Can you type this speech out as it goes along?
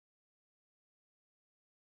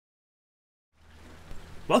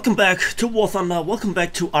Welcome back to War Thunder, welcome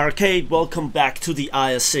back to Arcade, welcome back to the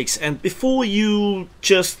IS-6. And before you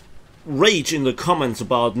just rage in the comments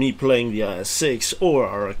about me playing the IS-6 or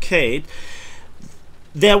Arcade,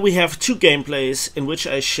 there we have two gameplays in which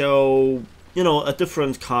I show, a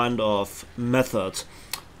different kind of method.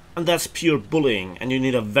 And that's pure bullying, and you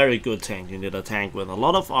need a very good tank. You need a tank with a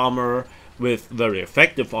lot of armor, with very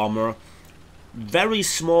effective armor, very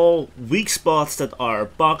small weak spots that are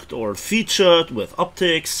bugged or featured with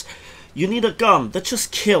optics. You need a gun that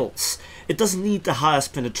just kills. It doesn't need the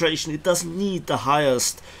highest penetration, it doesn't need the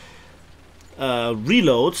highest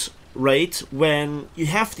reload rate when you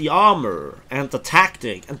have the armor and the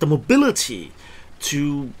tactic and the mobility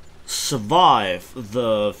to survive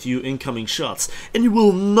the few incoming shots. And you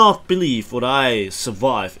will not believe what I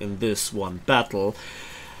survived in this one battle,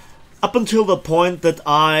 up until the point that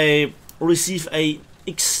I receive a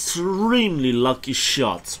extremely lucky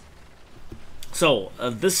shot. So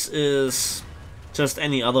this is just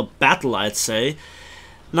any other battle, I'd say.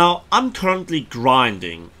 Now I'm currently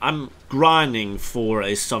grinding. I'm grinding for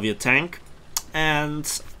a Soviet tank,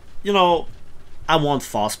 and I want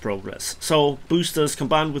fast progress. So boosters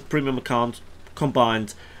combined with premium account,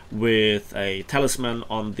 combined with a talisman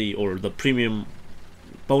on the premium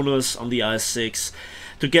bonus on the IS-6,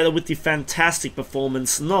 together with the fantastic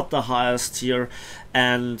performance, not the highest tier,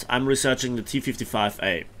 and I'm researching the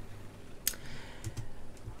T-55A.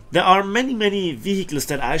 There are many vehicles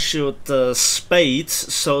that I should spade,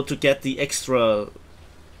 so to get the extra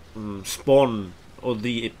spawn or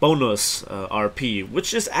the bonus RP,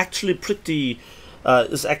 which is actually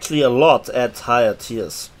a lot at higher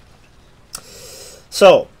tiers.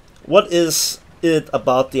 So, what is it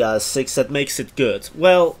about the IS-6 that makes it good?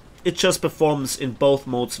 Well, it just performs in both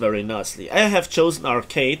modes very nicely. I have chosen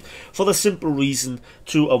Arcade for the simple reason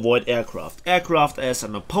to avoid aircraft. Aircraft as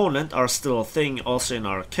an opponent are still a thing also in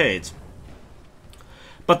Arcade,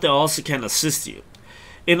 but they also can assist you.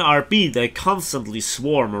 In RB they constantly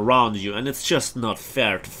swarm around you, and it's just not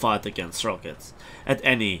fair to fight against rockets at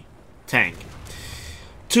any tank.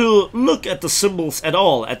 To look at the symbols at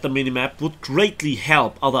all at the minimap would greatly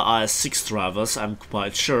help other IS-6 drivers, I'm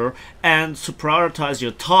quite sure, and to prioritize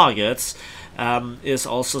your targets is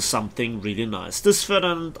also something really nice. This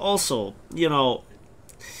Ferdinand also,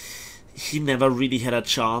 he never really had a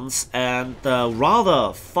chance, and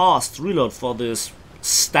rather fast reload for this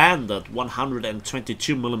standard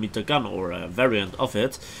 122mm gun, or a variant of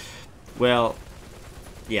it, well,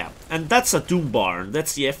 yeah, and that's a Doom Barn.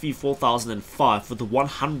 That's the FV4005 with the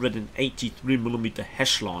 183mm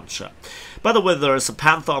HESH launcher. By the way, there is a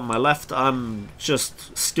Panther on my left. I'm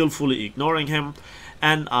just skillfully ignoring him,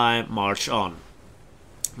 and I march on.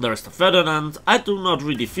 There's the Ferdinand. I do not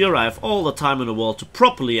really fear. I have all the time in the world to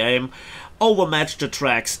properly aim, overmatch the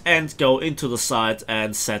tracks, and go into the side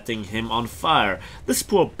and setting him on fire. This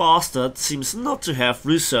poor bastard seems not to have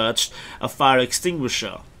researched a fire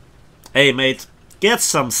extinguisher. Hey mate, get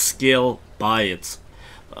some skill, buy it.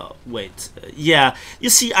 Yeah, you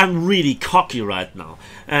see, I'm really cocky right now,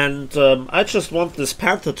 and I just want this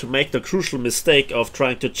Panther to make the crucial mistake of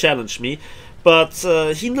trying to challenge me, but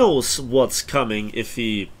he knows what's coming if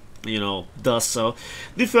he, does so.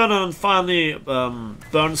 The Ferdinand finally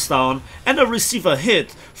burns down, and I receive a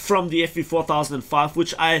hit from the FV4005,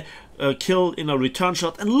 which I kill in a return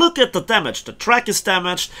shot, and look at the damage. The track is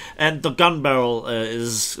damaged, and the gun barrel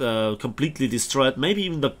is completely destroyed, maybe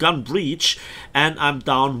even the gun breech, and I'm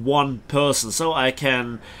down one person. So I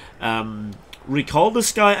can recall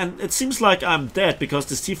this guy, and it seems like I'm dead because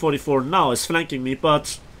this T-44 now is flanking me,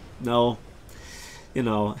 but no,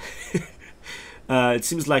 it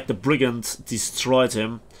seems like the brigand destroyed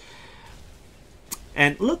him.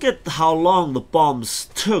 And look at how long the bombs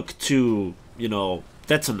took to,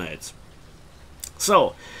 detonate.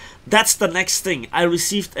 So that's the next thing. I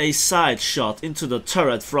received a side shot into the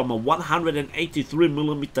turret from a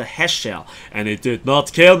 183mm HESH shell, and it did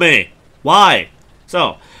not kill me. Why?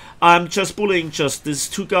 So I'm just bullying just these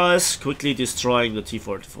two guys, quickly destroying the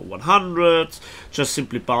T-44-100, just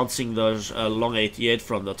simply bouncing the long 88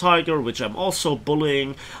 from the Tiger, which I'm also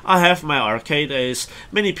bullying. I have my Arcade ace.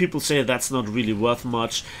 Many people say that's not really worth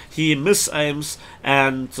much. He misaims,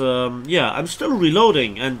 and yeah, I'm still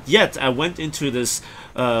reloading, and yet I went into this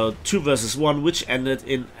 2 versus 1, which ended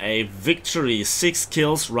in a victory. 6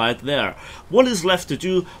 kills right there. What is left to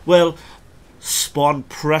do? Well, spawn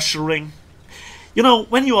pressuring.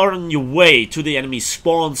 When you are on your way to the enemy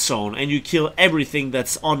spawn zone and you kill everything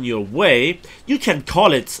that's on your way, you can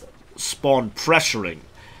call it spawn pressuring.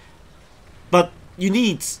 But you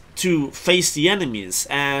need to face the enemies,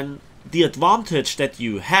 and the advantage that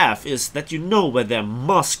you have is that you know where they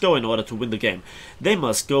must go in order to win the game. They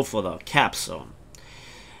must go for the cap zone.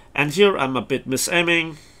 And here I'm a bit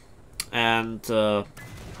misaiming, and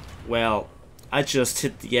well, I just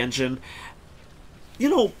hit the engine. You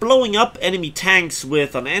know, blowing up enemy tanks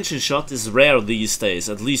with an engine shot is rare these days,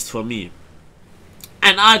 at least for me.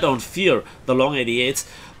 And I don't fear the long 88s,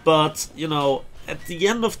 but, you know, at the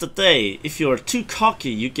end of the day, if you're too cocky,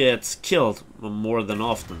 you get killed more than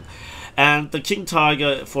often. And the King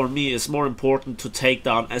Tiger, for me, is more important to take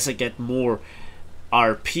down as I get more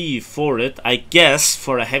RP for it, I guess,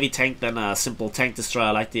 for a heavy tank than a simple tank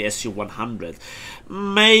destroyer like the SU-100.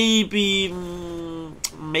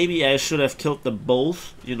 Maybe I should have killed them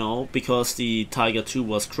both, you know, because the Tiger II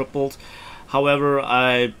was crippled. However,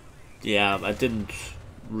 I didn't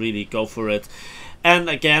really go for it. And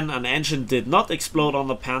again, an engine did not explode on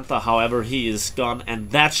the Panther, however, he is gone,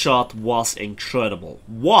 and that shot was incredible.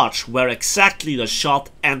 Watch where exactly the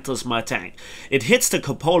shot enters my tank. It hits the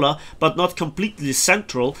cupola, but not completely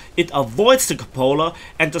central. It avoids the cupola,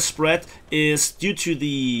 and the spread is, due to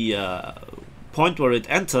the point where it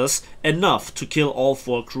enters, enough to kill all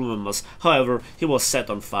 4 crew members. However, he was set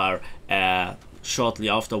on fire shortly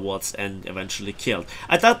afterwards and eventually killed.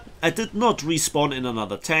 I did not respawn in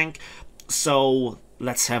another tank. So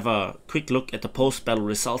let's have a quick look at the post-battle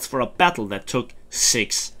results for a battle that took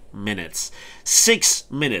 6 minutes. 6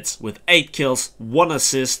 minutes with 8 kills, 1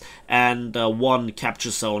 assist and 1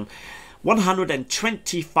 capture zone.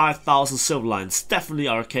 125,000 silver lines. Definitely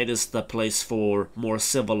arcade is the place for more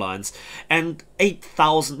silver lines. And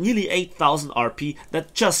 8,000, nearly 8,000 RP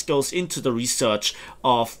that just goes into the research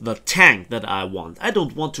of the tank that I want. I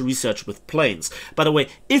don't want to research with planes. By the way,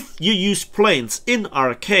 if you use planes in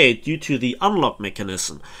arcade due to the unlock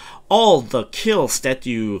mechanism, all the kills that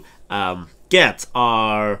you get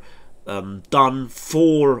are done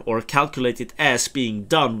for or calculated as being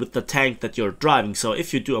done with the tank that you're driving. So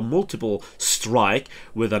if you do a multiple strike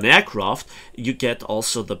with an aircraft, you get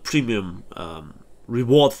also the premium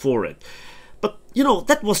reward for it. But you know,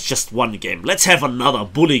 that was just one game. Let's have another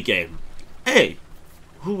bully game. Hey,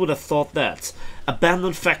 who would have thought that?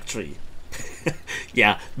 Abandoned Factory.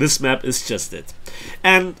 Yeah, this map is just it.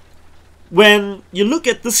 And when you look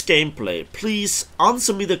at this gameplay, please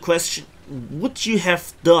answer me the question: would you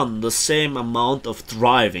have done the same amount of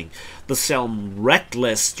driving, the same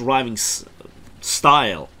reckless driving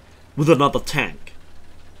style with another tank?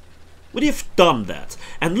 Would you have done that?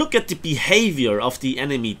 And look at the behavior of the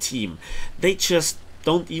enemy team. They just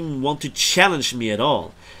don't even want to challenge me at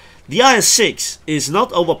all. The IS-6 is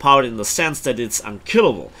not overpowered in the sense that it's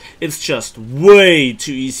unkillable. It's just way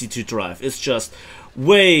too easy to drive. It's just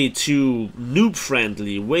way too noob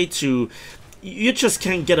friendly, way too... You just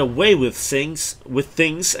can't get away with things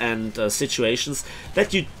and situations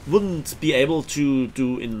that you wouldn't be able to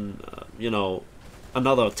do in, you know,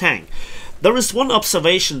 another tank. There is one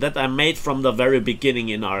observation that I made from the very beginning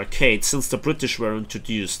in arcade, since the British were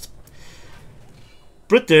introduced.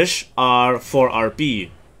 British are for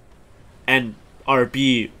RB, and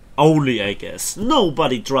RB only, I guess.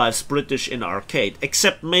 Nobody drives British in arcade,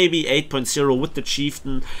 except maybe 8.0 with the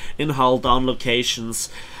Chieftain in hull down locations,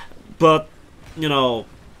 but you know,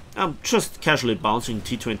 I'm just casually bouncing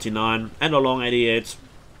T29 and a long 88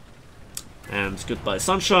 and goodbye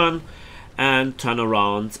sunshine and turn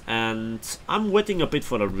around, and I'm waiting a bit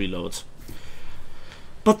for the reload.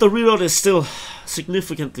 But the reload is still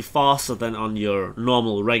significantly faster than on your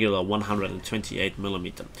normal regular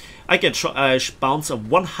 128mm. I bounce a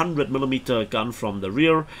 100mm gun from the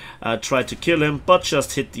rear, try to kill him, but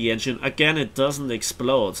just hit the engine. Again, it doesn't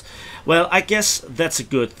explode. Well, I guess that's a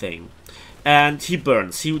good thing. And he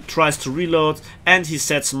burns, he tries to reload, and he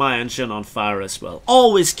sets my engine on fire as well.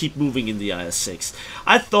 Always keep moving in the IS-6.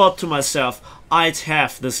 I thought to myself, I'd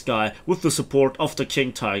have this guy with the support of the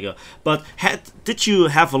King Tiger, but did you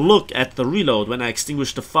have a look at the reload when I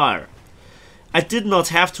extinguished the fire? I did not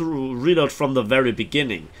have to reload from the very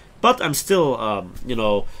beginning, but I'm still, you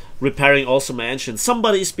know, repairing also my engine.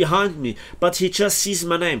 Somebody is behind me, but he just sees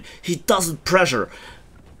my name. He doesn't pressure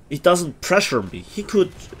me. He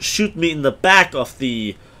could shoot me in the back of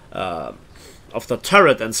the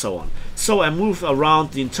turret and so on. So I move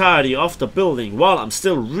around the entirety of the building while I'm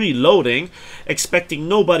still reloading, expecting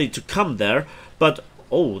nobody to come there. But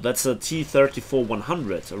oh, that's a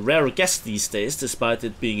T-34-100, a rare guest these days, despite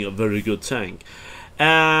it being a very good tank.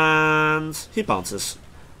 And he bounces,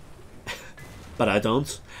 but I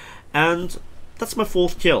don't. And that's my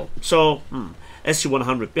 4th kill. So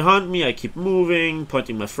SU-100 behind me, I keep moving,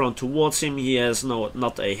 pointing my front towards him. He has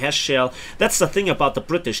not a HESH shell. That's the thing about the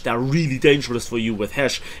British, they're really dangerous for you with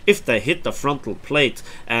HESH if they hit the frontal plate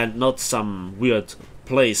and not some weird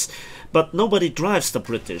place. But nobody drives the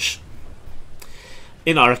British,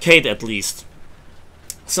 in arcade at least.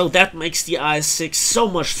 So that makes the IS-6 so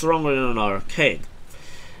much stronger in an arcade,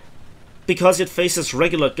 because it faces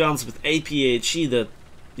regular guns with APHE that,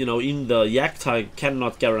 you know, even the Jagdtiger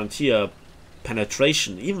cannot guarantee a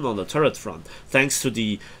penetration, even on the turret front, thanks to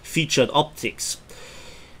the featured optics.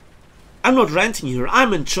 I'm not ranting here,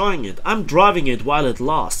 I'm enjoying it, I'm driving it while it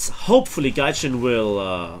lasts. Hopefully Gaijin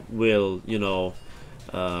will you know,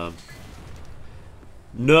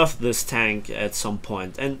 nerf this tank at some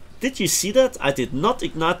point. And did you see that? I did not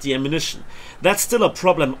ignite the ammunition. That's still a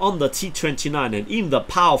problem on the T-29, and even the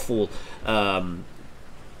powerful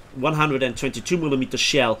 122mm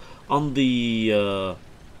shell on the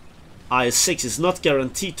IS-6 is not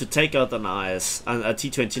guaranteed to take out a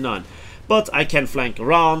T-29. But I can flank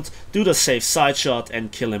around, do the safe side shot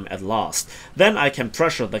and kill him at last. Then I can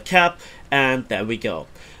pressure the cap and there we go.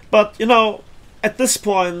 But you know, at this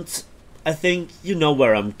point I think you know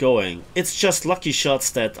where I'm going. It's just lucky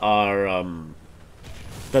shots that are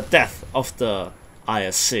the death of the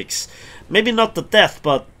IS-6. Maybe not the death,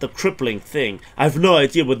 but the crippling thing. I have no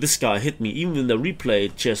idea what this guy hit me. Even in the replay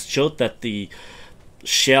it just showed that the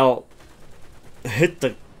shell hit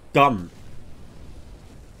the gun.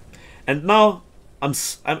 And now I'm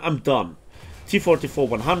done.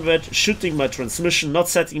 T-44-100, shooting my transmission, not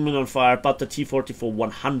setting me on fire, but the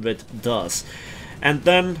T-44-100 does. And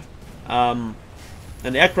then an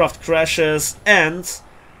aircraft crashes and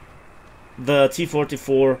the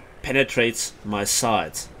T-44 penetrates my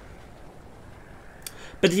side.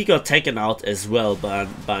 But he got taken out as well by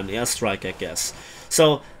an airstrike, I guess.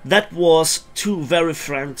 So that was two very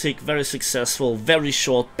frantic, very successful, very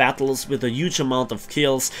short battles with a huge amount of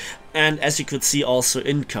kills, and as you could see also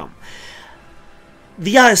income.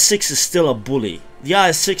 The IS-6 is still a bully. The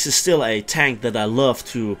IS-6 is still a tank that I love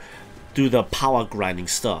to do the power grinding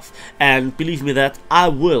stuff, and believe me that I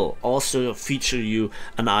will also feature you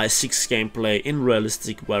an IS-6 gameplay in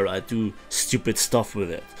realistic where I do stupid stuff with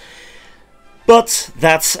it. But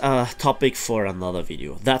that's a topic for another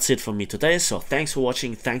video. That's it for me today, so thanks for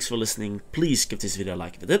watching, thanks for listening. Please give this video a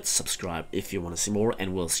like if you did, subscribe if you want to see more,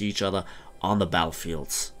 and we'll see each other on the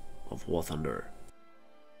battlefields of War Thunder.